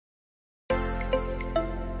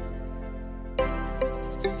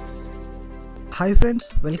Hi friends,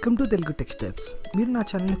 welcome to TeluguTechSteps. మీరు నా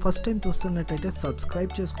ఛానల్ని ఫస్ట్ టైం చూస్తున్నట్టయితే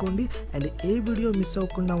సబ్స్క్రైబ్ చేసుకోండి అండ్ ఏ వీడియో మిస్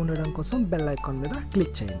అవ్వకుండా ఉండడం కోసం బెల్ ఐకాన్ మీద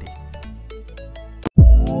క్లిక్ చేయండి.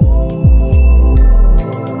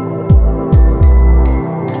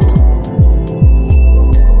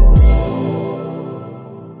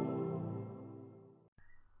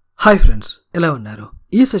 హాయ్ ఫ్రెండ్స్, ఎలా ఉన్నారు?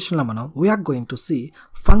 ఈ సెషన్లో మనం we are going to see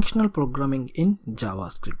functional programming in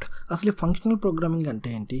JavaScript. అసలు ఫంక్షనల్ ప్రోగ్రామింగ్ అంటే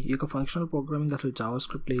ఏంటి, ఈ యొక్క ఫంక్షనల్ ప్రోగ్రామింగ్ అసలు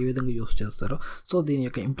జావాస్క్రిప్ట్లో ఏ విధంగా యూస్ చేస్తారో, సో దీని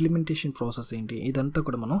యొక్క ఇంప్లిమెంటేషన్ ప్రాసెస్ ఏంటి, ఇదంతా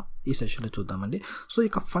కూడా మనం ఈ సెషన్లో చూద్దామండి. సో ఈ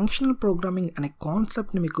యొక్క ఫంక్షనల్ ప్రోగ్రామింగ్ అనే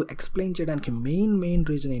కాన్సెప్ట్ని మీకు ఎక్స్ప్లెయిన్ చేయడానికి మెయిన్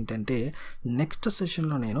రీజన్ ఏంటంటే, నెక్స్ట్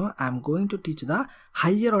సెషన్లో నేను I'm going to teach the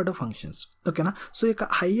higher order functions. ఓకేనా? సో ఈ యొక్క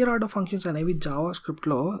హయ్యర్ ఆర్డర్ ఫంక్షన్స్ అనేవి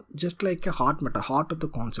జావాస్క్రిప్ట్లో just like A heart of the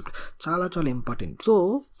concept, చాలా ఇంపార్టెంట్. సో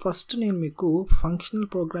ఫస్ట్ నేను మీకు ఫంక్షనల్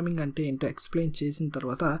ప్రోగ్రామింగ్ అంటే ఏంటో ఎక్స్ప్లెయిన్ చేసిన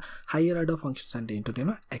తర్వాత హయ్యర్ ఆర్డర్ ఫంక్షన్స్ అంటే ఏంటో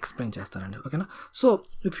నేను ఎక్స్ప్లెయిన్ చేస్తానండి. ఓకేనా? So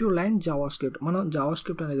if you line JavaScript, మనం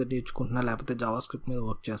జావాస్క్రిప్ట్ అనేది నేర్చుకుంటున్నా, లేకపోతే జావాస్క్రిప్ట్ మీద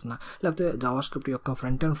వర్క్ చేస్తున్నా, లేకపోతే జావాస్క్రిప్ట్ యొక్క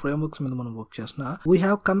ఫ్రంట్ అండ్ ఫ్రేమ్వర్క్స్ మీద మనం వర్క్ చేస్తున్నా, we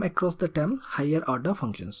have come across the term higher order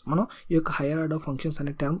functions. మనం ఈ యొక్క హయ్యర్ ఆర్డర్ ఫంక్షన్స్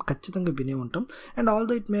అనే టర్మ్ ఖచ్చితంగా వినే ఉంటాం. And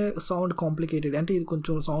although it may sound complicated, అంటే ఇది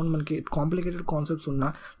కొంచెం సౌండ్ మనకి కాంప్లికేటెడ్ కాన్సెప్ట్స్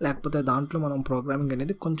ఉన్నా, లేకపోతే దాంట్లో మనం ప్రోగ్రామింగ్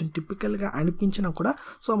అనేది కొంచెం టిపికల్గా అనిపించినా కూడా,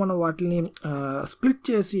 సో మనం వాటిని స్ప్లిట్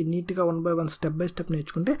చేసి నీట్గా 1 by 1 స్టెప్ బై స్టెప్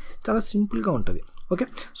నేర్చుకుంటే చాలా సింపుల్గా ఉంటుంది. Okay,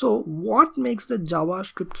 so what makes the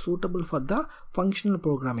JavaScript suitable for the functional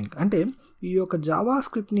programming అంటే, ఈ యొక్క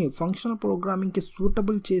జావాస్క్రిప్ట్ని ఫంక్షనల్ ప్రోగ్రామింగ్కి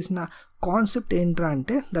సూటబుల్ చేసిన కాన్సెప్ట్ ఏంట్రా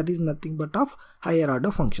అంటే, that is nothing but of higher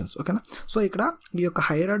order functions. ఓకేనా? సో ఇక్కడ ఈ యొక్క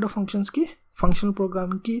హయ్యర్ ఆర్డర్ ఫంక్షన్స్కి ఫంక్షనల్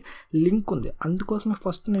ప్రోగ్రామింగ్కి లింక్ ఉంది. అందుకోసమే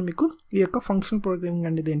ఫస్ట్ నేను మీకు ఈ యొక్క ఫంక్షనల్ ప్రోగ్రామింగ్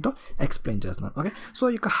అనేది ఏంటో ఎక్స్ప్లెయిన్ చేస్తున్నాను. ఓకే, సో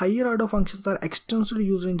ఈ యొక్క higher order functions are extensively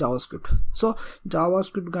use in JavaScript. So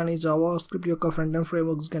JavaScript కానీ జావాస్క్రిప్ట్ యొక్క ఫ్రంట్ అండ్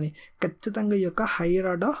ఫ్రేమ్వర్క్స్ కానీ ఖచ్చితంగా ఈ యొక్క హయ్యర్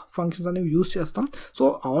ఆర్డర్ ఫంక్షన్స్ అనేవి యూజ్ చేస్తాం. సో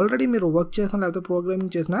ఆల్రెడీ మీరు వర్క్ చేసినా లేకపోతే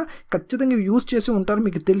ప్రోగ్రామింగ్ చేసినా ఖచ్చితంగా యూజ్ చేసి ఉంటారు,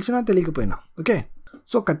 మీకు తెలిసినా తెలియకపోయినా. ఓకే,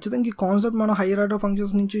 సో ఖచ్చితంగా ఈ కాన్సెప్ట్ మనం హయ్యర్ ఆర్డర్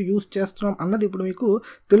ఫంక్షన్స్ నుంచి యూజ్ చేస్తున్నాం అన్నది ఇప్పుడు మీకు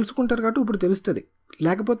తెలుసుకుంటారు కాబట్టి ఇప్పుడు తెలుస్తుంది.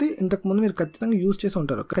 లేకపోతే ఇంతకుముందు మీరు ఖచ్చితంగా యూజ్ చేసి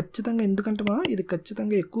ఉంటారు. ఖచ్చితంగా, ఎందుకంటే మనం ఇది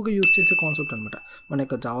ఖచ్చితంగా ఎక్కువగా యూజ్ చేసే కాన్సెప్ట్ అనమాట మన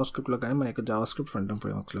యొక్క జావాస్క్రిప్ట్లో కానీ, మన యొక్క జావాస్క్రిప్ట్ ఫ్రంట్ అండ్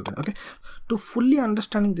ఫ్రేమ్వర్క్స్లో కానీ. Okay, to fully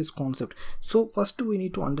understanding this concept, so first we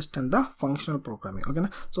need to understand the functional programming.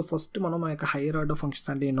 ఓకేనా? సో ఫస్ట్ మనం మన యొక్క హయ్యర్ ఆర్డర్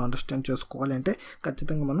ఫంక్షన్స్ అంటే ఏంటో అండర్స్టాండ్ చేసుకోవాలి అంటే,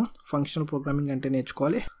 ఖచ్చితంగా మనం ఫంక్షనల్ ప్రోగ్రామింగ్ అంటే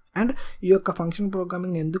నేర్చుకోవాలి. అండ్ ఈ యొక్క ఫంక్షన్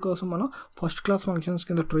ప్రోగ్రామింగ్ ఎందుకోసం మనం ఫస్ట్ క్లాస్ ఫంక్షన్స్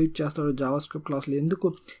కింద ట్రీట్ చేస్తాడు జావాస్క్రిప్ట్ క్లాస్లో, ఎందుకు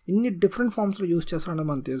ఇన్ని డిఫరెంట్ ఫామ్స్లో యూజ్ చేస్తారని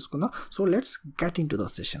మనం తెలుసుకుందాం. So let's get in to the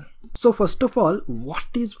session. So first of all,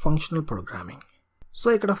 what is functional programming? So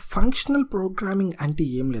ఇక్కడ ఫంక్షనల్ ప్రోగ్రామింగ్ అంటే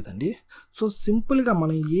ఏం లేదండి. సో సింపుల్గా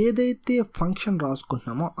మనం ఏదైతే ఫంక్షన్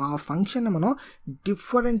రాసుకుంటున్నామో ఆ ఫంక్షన్ని మనం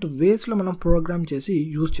డిఫరెంట్ వేస్లో మనం ప్రోగ్రామ్ చేసి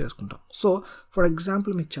యూజ్ చేసుకుంటాం. సో ఫర్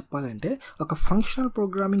ఎగ్జాంపుల్ మీకు చెప్పాలంటే, ఒక functional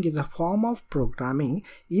programming is a form of programming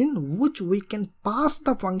in which we can pass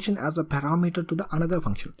the function as a parameter to the another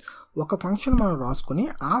function. ఒక ఫంక్షన్ మనం రాసుకొని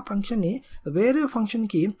ఆ ఫంక్షన్ని వేరే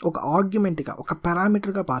ఫంక్షన్కి ఒక ఆర్గ్యుమెంట్గా, ఒక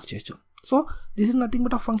పారామీటర్గా పాస్ చేయొచ్చు. So this is nothing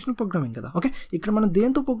but of functional programming కదా. ఓకే, ఇక్కడ మనం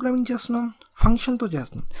దేంతో ప్రోగ్రామింగ్ చేస్తున్నాం? ఫంక్షన్తో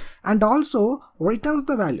చేస్తున్నాం. And also returns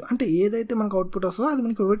the value, అంటే ఏదైతే మనకు అవుట్పుట్ వస్తుందో అది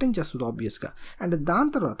మనకి రిటర్న్ చేస్తుంది ఆబ్వియస్గా. అండ్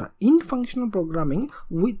దాని తర్వాత in functional programming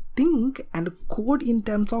we think and code in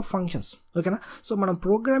terms of functions. ఓకేనా? సో మనం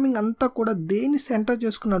ప్రోగ్రామింగ్ అంతా కూడా దేన్ని సెంటర్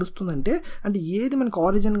చేసుకుని నడుస్తుందంటే, అంటే ఏది మనకి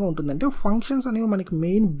ఆరిజిన్గా ఉంటుందంటే ఫంక్షన్స్ అనేవి మనకి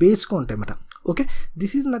మెయిన్ బేస్గా ఉంటాయి అన్నమాట. Okay,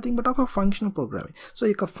 this is nothing but of a functional programming. So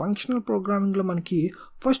ఇక ఫంక్షనల్ ప్రోగ్రామింగ్లో మనకి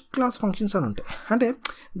ఫస్ట్ క్లాస్ ఫంక్షన్స్ అని ఉంటాయి. అంటే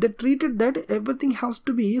they treated that everything has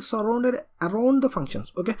to be surrounded around the functions.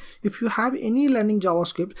 Okay, if you have any learning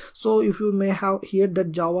JavaScript, so if you may have here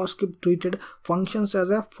that JavaScript treated functions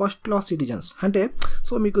as a first class citizens. అంటే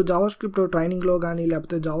so మీకు JavaScript ట్రైనింగ్లో కానీ,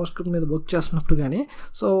 లేకపోతే JavaScript మీద work చేస్తున్నప్పుడు కానీ,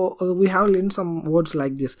 so we have learn some words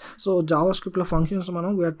like this. So జావాస్క్రిప్ట్లో functions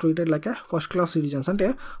మనం we are treated like a first class citizens. అంటే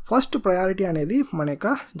ఫస్ట్ ప్రయారిటీ అనేది మన యొక్క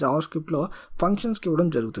జావాస్క్రిప్ట్లో ఫంక్షన్స్కి ఇవ్వడం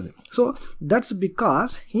జరుగుతుంది. So that's because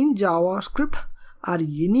in JavaScript or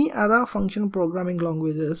any other function programming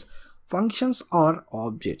languages, functions are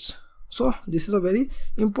objects. So this is a very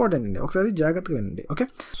important అండి, ఒకసారి జాగ్రత్తగా వినండి. ఓకే,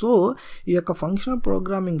 సో ఈ యొక్క ఫంక్షనల్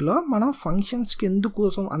ప్రోగ్రామింగ్లో మనం ఫంక్షన్స్కి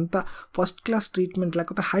ఎందుకోసం అంత ఫస్ట్ క్లాస్ ట్రీట్మెంట్,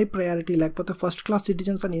 లేకపోతే హై ప్రయారిటీ, లేకపోతే ఫస్ట్ క్లాస్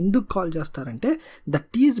సిటిజన్స్ అని ఎందుకు కాల్ చేస్తారంటే,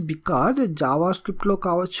 దట్ ఈజ్ బికాజ్ జావాస్క్రిప్ట్లో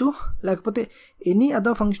కావచ్చు, లేకపోతే any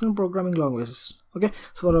other functional programming languages. Okay,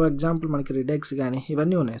 so for example మనకి రిడెక్స్ కానీ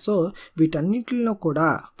ఇవన్నీ ఉన్నాయి. సో వీటన్నిటిలో కూడా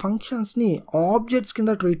ఫంక్షన్స్ని ఆబ్జెక్ట్స్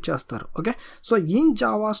కింద ట్రీట్ చేస్తారు. Okay, so in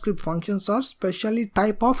JavaScript functions are specially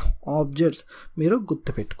type of objects, మీరు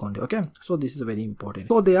గుర్తుపెట్టుకోండి. Okay, so this is very important.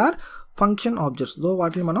 So they are function objects దో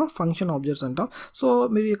వాటిని మనం ఫంక్షన్ ఆబ్జెక్ట్స్ అంటాం. సో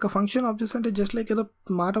మీరు ఈ యొక్క ఫంక్షన్ ఆబ్జెక్ట్స్ అంటే జస్ట్ లైక్ ఏదో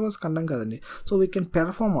మాట వస్ కండం కదండి. So we can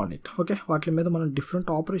perform on it. Okay, వాటి మీద మనం డిఫరెంట్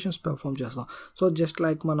ఆపరేషన్స్ పెర్ఫామ్ చేస్తాం. సో జస్ట్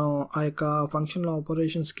లైక్ మనం ఆ యొక్క ఫంక్షన్లో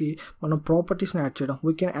ఆపరేషన్స్కి మనం ప్రాపర్టీస్ని యాడ్ చేయడం.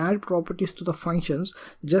 We can add properties to the functions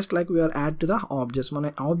just like we are add to the objects.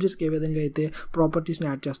 మన ఆబ్జెక్ట్స్కి ఏ విధంగా అయితే ప్రాపర్టీస్ని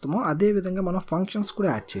యాడ్ చేస్తామో అదే విధంగా మనం ఫంక్షన్స్ కూడా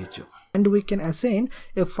యాడ్ చేయొచ్చు. And we can assign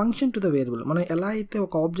A function to the variable. మనం ఎలా అయితే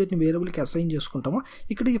ఒక ఆబ్జెక్ట్ని వేరియబుల్కి అసైన్ చేసుకుంటామో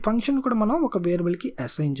ఇక్కడ ఈ ఫంక్షన్ కూడా మనం ఒక వేరియబుల్కి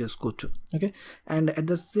అసైన్ చేసుకోవచ్చు. Okay, and at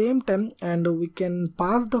the same time and we can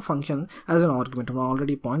pass the function as an argument. మనం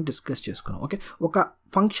ఆల్రెడీ పాయింట్ డిస్కస్ చేసుకున్నాం. ఓకే, ఒక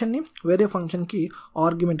ఫంక్షన్ని వేరే ఫంక్షన్కి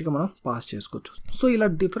ఆర్గ్యుమెంట్గా మనం పాస్ చేసుకోవచ్చు. సో ఇలా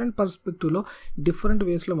డిఫరెంట్ పర్స్పెక్టివ్లో డిఫరెంట్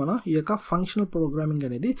వేస్లో మనం ఈ యొక్క ఫంక్షనల్ ప్రోగ్రామింగ్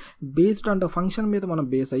అనేది బేస్డ్ ఆన్ ద ఫంక్షన్ మీద మనం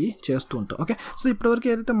బేస్ అయ్యి చేస్తూ ఉంటాం. ఓకే, సో ఇప్పటివరకు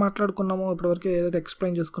ఏదైతే మాట్లాడుకున్నామో, ఇప్పటివరకు ఏదైతే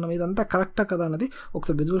ఎక్స్ప్లెయిన్ చేసుకున్నామో ఇదంతా కరెక్టా కదా అనేది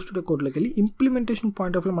ఒకసారి విజువల్ స్టూడియో కోడ్లోకి వెళ్ళి ఇంప్లిమెంటేషన్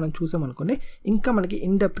పాయింట్ ఆఫ్ వ్యూ మనం చూసామనుకోండి ఇంకా మనకి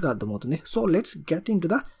ఇన్ డెప్త్గా అర్థమవుతుంది. So let's get in to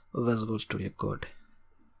the visual studio code.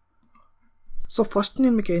 So first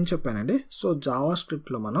నేను మీకు ఏం చెప్పానండి, సో జావా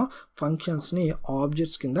స్క్రిప్ట్లో మనం ఫంక్షన్స్ని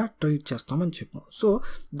ఆబ్జెక్ట్స్ కింద ట్రీట్ చేస్తామని చెప్పాం. సో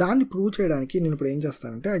దాన్ని ప్రూవ్ చేయడానికి నేను ఇప్పుడు ఏం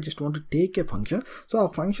చేస్తానంటే I just want to take a function. So ఆ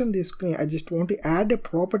ఫంక్షన్ తీసుకుని I just want to add A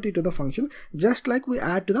property to the function just like we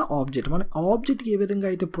add to the object. మన ఆబ్జెక్ట్కి ఏ విధంగా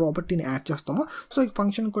అయితే ప్రాపర్టీని యాడ్ చేస్తామో సో ఈ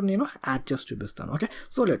ఫంక్షన్ కూడా నేను యాడ్ చేసి చూపిస్తాను. Okay,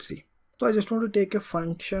 so let's see. So I just want to take a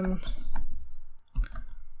function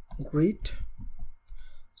greet.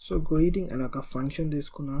 So greeting అనే ఒక ఫంక్షన్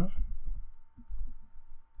తీసుకున్నాను.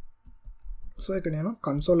 సో ఇక్కడ నేను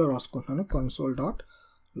కన్సోల్లో రాసుకుంటున్నాను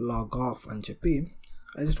console.logOff అని చెప్పి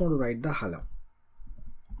I just want to right the hello.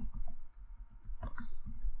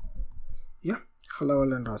 Hello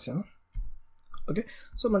అని రాశాను. ఓకే,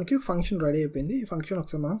 సో మనకి ఫంక్షన్ రెడీ అయిపోయింది. ఈ ఫంక్షన్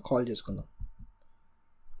ఒకసారి మనం కాల్ చేసుకుందాం.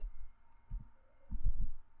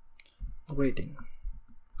 Greeting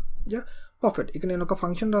perfect. ఇక నేను ఒక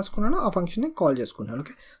ఫంక్షన్ రాసుకున్నాను, ఆ ఫంక్షన్ని కాల్ చేసుకున్నాను.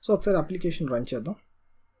 ఓకే, సో ఒకసారి అప్లికేషన్ రన్ చేద్దాం.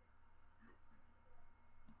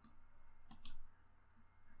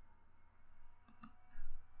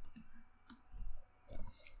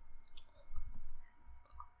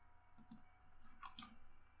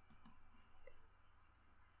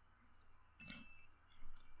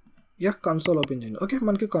 కన్సోల్ ఓపెన్ చేయండి. ఓకే,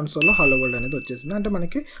 మనకి కన్సోల్లో హలో వరల్డ్ అనేది వచ్చేసింది. అంటే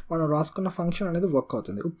మనకి మనం రాసుకున్న ఫంక్షన్ అనేది వర్క్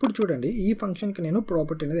అవుతుంది. ఇప్పుడు చూడండి ఈ ఫంక్షన్కి నేను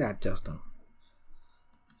ప్రాపర్టీ అనేది యాడ్ చేస్తాను.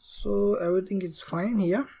 So everything is fine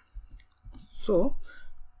here. So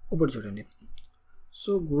ఇప్పుడు చూడండి,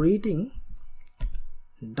 సో గ్రీటింగ్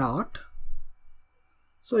డాట్,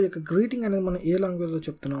 సో ఈ యొక్క గ్రీటింగ్ అనేది మనం ఏ లాంగ్వేజ్లో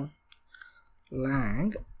చెప్తున్నాం, lang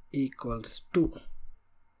equals to,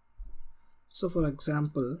 so for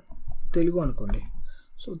example Telugu అనుకోండి.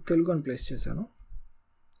 సో తెలుగు అని ప్లేస్ చేశాను.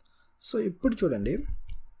 సో ఇప్పుడు చూడండి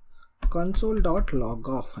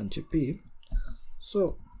console.logOff అని చెప్పి so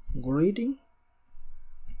greeting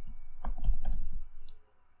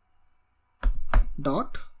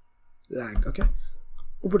dot lag. Okay,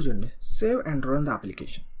 ఇప్పుడు చూడండి save and run the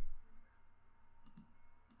application.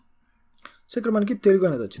 So ఇక్కడ మనకి తెలుగు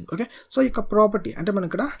అనేది వచ్చింది. ఓకే, సో ఇక ప్రాపర్టీ అంటే మనం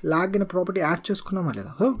ఇక్కడ లాగ్ అనే ప్రాపర్టీ యాడ్ చేసుకున్నామా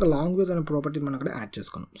లేదా, సో ఒక లాంగ్వేజ్ అనే ప్రాపర్టీ మనం ఇక్కడ యాడ్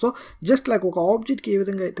చేసుకున్నాం. సో జస్ట్ లైక్ ఒక ఆబ్జెక్ట్కి ఏ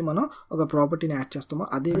విధంగా అయితే మనం ఒక ప్రాపర్టీని యాడ్ చేస్తామో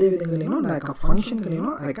అదే విధంగా నేను నా యొక్క ఫంక్షన్కి నేను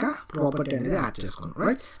ఆ యొక్క ప్రాపర్టీ అనేది యాడ్ చేసుకున్నాను.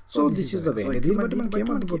 Right, so this is the way. దీన్ని బట్టి మనకి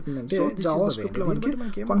ఏమనుకుంటుందంటే జావా స్క్రిప్ట్లో మనకి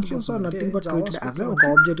functions are nothing but treated as ఒక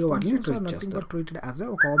ఆబ్జెక్ట్గా వాటిని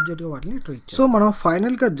ట్రీట్ చేస్తారు. సో మనం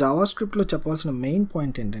ఫైనల్గా జావా స్క్రిప్ట్లో చెప్పాల్సిన మెయిన్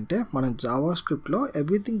పాయింట్ ఏంటంటే మనం జావా స్క్రిప్ట్లో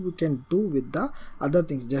everything we can do with the other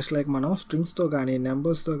things. Just like మనం స్ట్రింగ్స్తో కానీ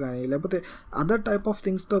నెంబర్స్తో కానీ లేకపోతే అదర్ టైప్ ఆఫ్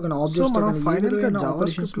థింగ్స్తో కానీ ఆబ్జెక్ట్స్ మనం ఫైనల్గా జావా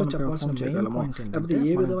స్క్రిప్ట్లో చెప్పాల్సిన చేయగలము, లేకపోతే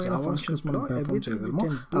ఏ విధమైన ఫంక్షన్స్ మనం పెర్ఫామ్ చేయగలము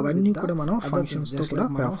అవన్నీ కూడా మనం ఫంక్షన్స్తో కూడా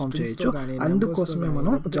పెర్ఫామ్ చేయొచ్చు. అందుకోసమే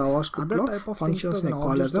మనం జావా స్క్రిప్ట్లో ఫంక్షన్స్ని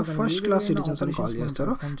కాల్ చేస్తాం. ఫస్ట్ క్లాస్ సిటిజన్స్ అని కాల్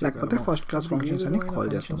చేస్తారు, లేకపోతే ఫస్ట్ క్లాస్ ఫంక్షన్స్ అని కాల్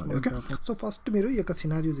చేస్తామండి. ఓకే, సో ఫస్ట్ మీరు ఈ యొక్క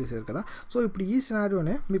సినారియో చేశారు కదా, సో ఇప్పుడు ఈ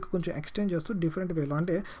సినారియోనే మీకు కొంచెం ఎక్స్టెండ్ చేస్తూ డిఫరెంట్ వేలో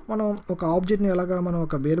అంటే మనం ఒక ఆబ్జెక్ట్ని ఎలాగా మనం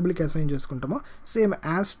ఒక వేరియబుల్కి అసైన్ చేసుకుంటామో సేమ్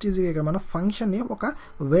యాజ్ టీజీగా ఇక్కడ మనం ఫంక్షన్ని ఒక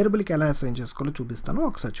వేరియబుల్కి ఎలా అసైన్ చేసుకోవాలో చూపిస్తాను.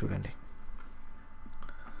 ఒకసారి చూడండి.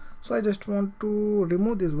 So I just want to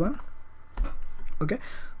remove this one. Okay,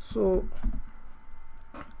 so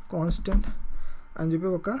constant అని చెప్పి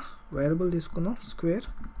ఒక వేరియబుల్ తీసుకుందాం square.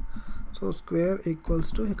 So square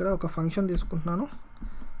equals to ఇక్కడ ఒక ఫంక్షన్ తీసుకుంటున్నాను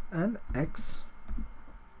and X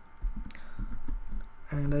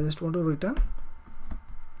and I just want to return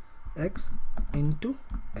X into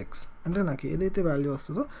X అంటే నాకు ఏదైతే వాల్యూ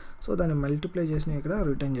వస్తుందో సో దాన్ని మల్టిప్లై చేసి నేను ఇక్కడ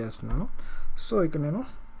రిటర్న్ చేస్తున్నాను. సో ఇక్కడ నేను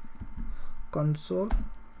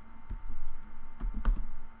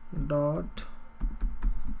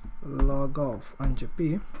console.logOff అని చెప్పి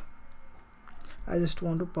I just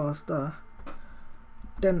want to pass the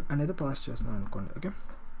 10 అనేది పాస్ చేస్తున్నాను అనుకోండి. Okay,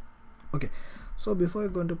 okay so before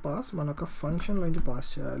going to pass మన ఒక ఫంక్షన్లో నుంచి పాస్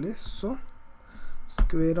చేయాలి సో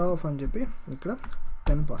స్క్వేర్ ఆఫ్ అని చెప్పి ఇక్కడ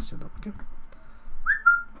 10 పాస్ చేద్దాం ఓకే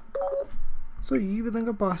సో ఈ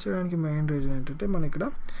విధంగా పాస్ చేయడానికి మెయిన్ రీజన్ ఏంటంటే మనం ఇక్కడ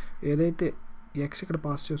ఏదైతే ఎక్స్ ఇక్కడ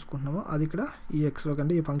పాస్ చేసుకుంటున్నామో అది ఇక్కడ ఈ ఎక్స్లో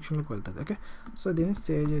కంటే ఈ ఫంక్షన్లోకి వెళ్తుంది ఓకే సో దీన్ని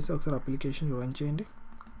సేవ్ చేసి ఒకసారి అప్లికేషన్ రన్ చేయండి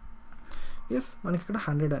ఎస్ మనకి ఇక్కడ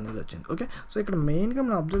 100 అనేది వచ్చింది ఓకే సో ఇక్కడ మెయిన్గా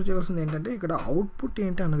మనం అబ్జర్వ్ చేయాల్సింది ఏంటంటే ఇక్కడ అవుట్పుట్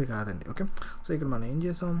ఏంటి అన్నది కాదండి ఓకే సో ఇక్కడ మనం ఏం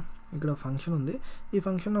చేసాం ఇక్కడ ఫంక్షన్ ఉంది ఈ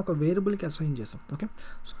ఫంక్షన్ ఒక వేరియబుల్కి అసైన్ చేసాం ఓకే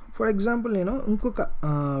ఫర్ ఎగ్జాంపుల్ నేను ఇంకొక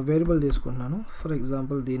వేరియబుల్ తీసుకుంటున్నాను ఫర్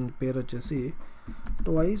ఎగ్జాంపుల్ దీని పేరు వచ్చేసి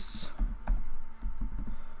twice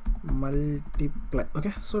multiply okay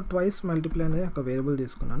so twice multiply అనేది ఒక వేరియబుల్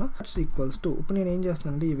తీసుకున్నాను దట్స్ ఈక్వల్స్ టు ఇప్పుడు నేను ఏం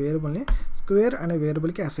చేస్తున్నానంటే ఈ వేరియబుల్ని స్క్వేర్ అనే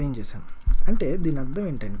వేరియబుల్కి అసైన్ చేశాను అంటే దీని అర్థం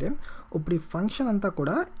ఏంటంటే ఇప్పుడు ఈ ఫంక్షన్ అంతా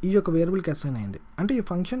కూడా ఈ యొక్క వేరియబుల్కి అసైన్ అయింది అంటే ఈ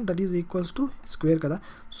function that is equals to square కదా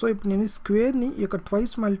సో ఇప్పుడు నేను ఈ స్క్వేర్ని ఈ యొక్క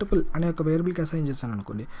ట్వైస్ మల్టిపుల్ అనే ఒక వేరియబుల్కి అసైన్ చేశాను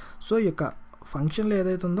అనుకోండి సో ఈ యొక్క ఫంక్షన్లో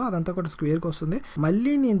ఏదైతే ఉందో అదంతా కూడా స్క్వేర్కి వస్తుంది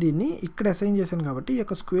మళ్ళీ నేను దీన్ని ఇక్కడ అసైన్ చేశాను కాబట్టి ఈ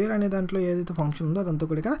యొక్క స్క్వేర్ అనే దాంట్లో ఏదైతే ఫంక్షన్ ఉందో అదంతా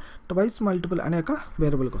కూడా ఇక్కడ ట్వైస్ మల్టిపుల్ అనే ఒక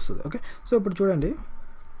వేరియబుల్కి వస్తుంది ఓకే సో ఇప్పుడు చూడండి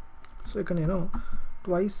సో ఇక్కడ నేను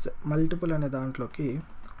ట్వైస్ మల్టిపుల్ అనే దాంట్లోకి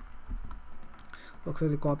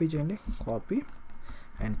ఒకసారి కాపీ చేయండి కాపీ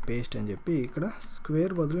అండ్ పేస్ట్ అని చెప్పి ఇక్కడ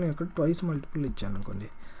స్క్వేర్ బదులు నేను ఇక్కడ ట్వైస్ మల్టిపుల్ ఇచ్చాను అనుకోండి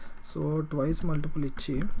సో ట్వైస్ మల్టిపుల్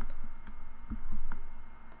ఇచ్చి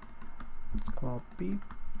కాపీ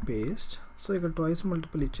పేస్ట్ సో ఇక్కడ ట్వైస్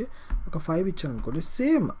మల్టిపుల్ ఇచ్చి ఒక 5 ఇచ్చాను అనుకోండి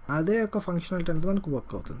సేమ్ అదే ఒక ఫంక్షనాలిటీ అనేది మనకు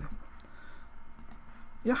వర్క్ అవుతుంది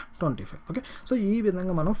 25 ఓకే సో ఈ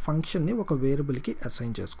విధంగా మనం ఫంక్షన్ని ఒక వేరియబుల్కి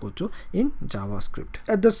అసైన్ చేసుకోవచ్చు in JavaScript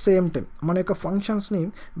at the same time మన యొక్క ఫంక్షన్స్ని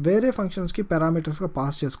వేరే ఫంక్షన్స్కి పారామీటర్స్గా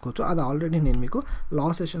పాస్ చేసుకోవచ్చు అది ఆల్రెడీ నేను మీకు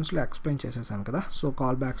లాస్ట్ సెషన్స్లో ఎక్స్ప్లెయిన్ చేసేసాను కదా సో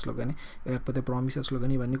కాల్ బ్యాక్స్లో కానీ లేకపోతే ప్రామిసెస్లో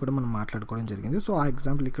కానీ ఇవన్నీ కూడా మనం మాట్లాడుకోవడం జరిగింది సో ఆ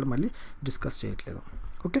ఎగ్జాంపుల్ ఇక్కడ మళ్ళీ డిస్కస్ చేయట్లేదు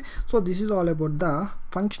okay so this is all about the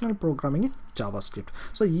functional programming in JavaScript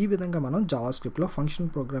so ఈ విధంగా మనం జావాస్క్రిప్ట్లో ఫంక్షనల్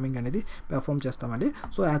ప్రోగ్రామింగ్ అనేది పెర్ఫామ్ చేస్తామండి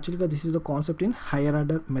సో యాక్చువల్గా this is the concept in higher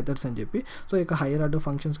order methods అని చెప్పి సో ఇక హైయర్ ఆర్డర్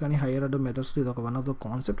ఫంక్షన్స్ కానీ హైయర్ ఆర్డర్ మెథడ్స్ ఇది ఒక వన్ ఆఫ్ ద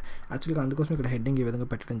కాన్సెప్ట్ యాక్చువల్గా అందుకోసం ఇక్కడ హెడ్డింగ్ ఈ విధంగా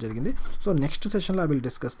పెట్టడం జరిగింది సో నెక్స్ట్ సెషన్లో I will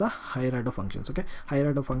discuss the higher order functions okay hire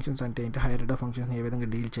order functions అంటే ఏంటి హైయర్ ఆర్డర్ ఫంక్షన్స్ ఏ విధంగా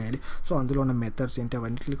డీల్ చేయాలి సో అందులో ఉన్న మెథడ్స్ ఏంటి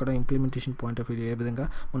అవన్నీ కూడా ఇంప్లిమెంటేషన్ పాయింట్ ఆఫ్ వ్యూ ఏ విధంగా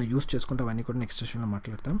మనం యూస్ చేసుకుంటే అవన్నీ కూడా నెక్స్ట్ సెషన్లో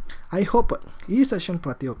మాట్లాడతాం ఐ హోప్ ఈ సెషన్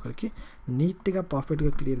ప్రతి ఒక్కరికి నీట్గా పర్ఫెక్ట్గా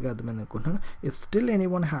క్లియర్గా అర్థమైంది అనుకుంటున్నాను if still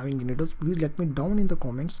anyone having any doubts please let me down in the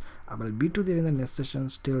comments I will be to their in the next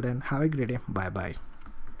sessions till then have a great day bye bye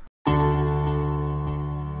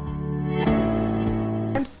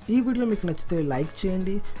friends ఈ video మీకు నచ్చితే like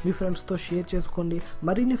చేయండి మీ ఫ్రెండ్స్తో share చేసుకోండి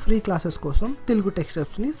మరిన్ని free classes కోసం Telugu tech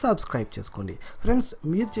స్టెప్స్ని subscribe చేసుకోండి friends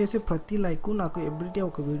మీరు చేసే ప్రతి లైక్ నాకు ఎవ్రీడే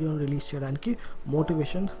ఒక వీడియోని రిలీజ్ చేయడానికి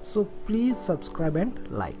motivation so please subscribe and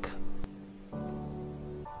like